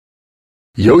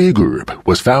YOURIJIU Group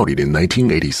was founded in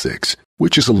 1986,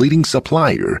 which is a leading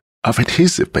supplier of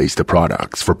adhesive-based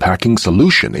products for packing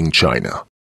solution in China.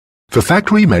 The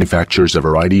factory manufactures a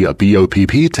variety of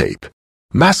BOPP tape,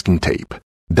 masking tape,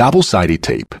 double-sided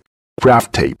tape,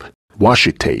 kraft tape,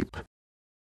 washi tape,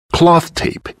 cloth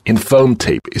tape, and foam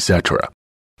tape, etc.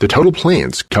 The total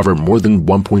plants cover more than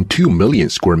 1.2 million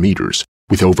square meters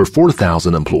with over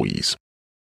 4,000 employees.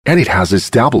 And it has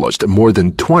established more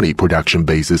than 20 production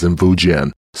bases in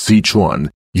Fujian, Sichuan,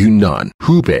 Yunnan,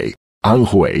 Hubei,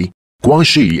 Anhui,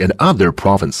 Guangxi, and other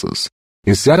provinces,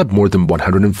 and set up more than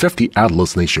 150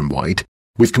 outlets nationwide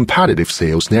with competitive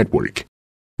sales network.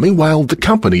 Meanwhile, the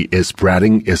company is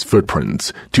spreading its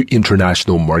footprints to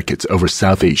international markets over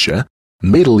South Asia,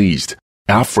 Middle East,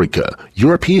 Africa,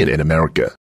 Europe, and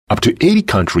America, up to 80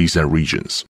 countries and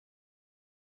regions.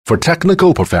 For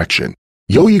technical perfection,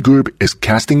 YOURIJIU Group is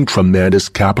casting tremendous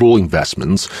capital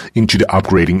investments into the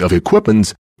upgrading of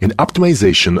equipment and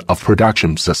optimization of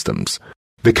production systems.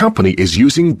 The company is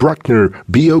using Bruckner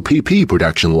BOPP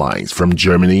production lines from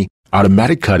Germany,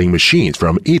 automatic cutting machines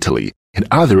from Italy, and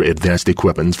other advanced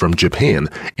equipment from Japan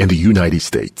and the United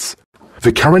States.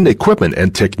 The current equipment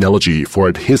and technology for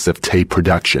adhesive tape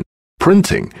production,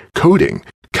 printing, coating,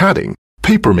 cutting,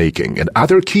 papermaking, and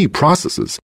other key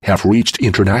processes have reached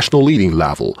international leading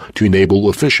level to enable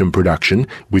efficient production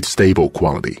with stable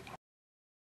quality.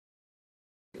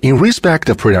 In respect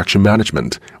of production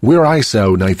management, we are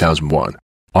ISO 9001,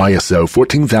 ISO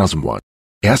 14001,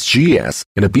 SGS,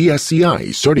 and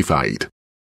BSCI certified.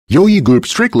 YOURIJIU Group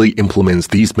strictly implements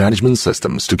these management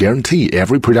systems to guarantee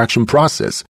every production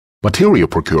process, material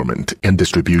procurement, and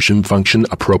distribution function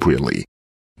appropriately.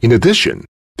 In addition,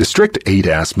 the strict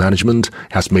ADAS management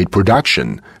has made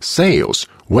production, sales,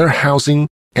 warehousing,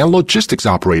 and logistics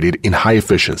operated in high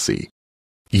efficiency.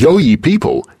 YOURIJIU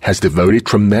people has devoted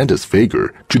tremendous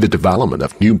vigor to the development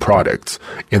of new products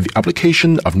and the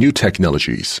application of new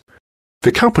technologies.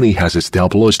 The company has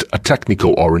established a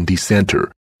technical R&D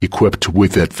center equipped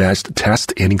with advanced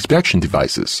test and inspection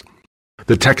devices.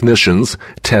 The technicians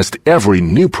test every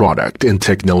new product and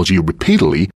technology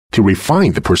repeatedly to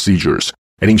refine the procedures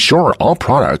and ensure all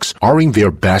products are in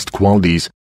their best qualities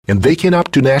and they can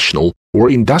up to national or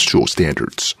industrial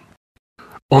standards.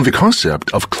 On the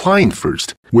concept of client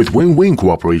first with win-win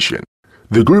cooperation,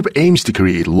 the group aims to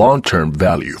create long-term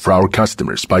value for our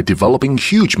customers by developing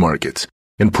huge markets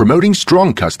and promoting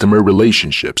strong customer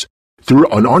relationships through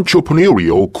an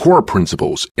entrepreneurial core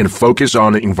principles and focus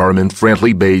on an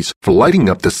environment-friendly base for lighting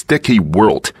up the sticky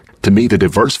world to meet the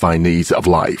diversified needs of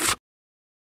life.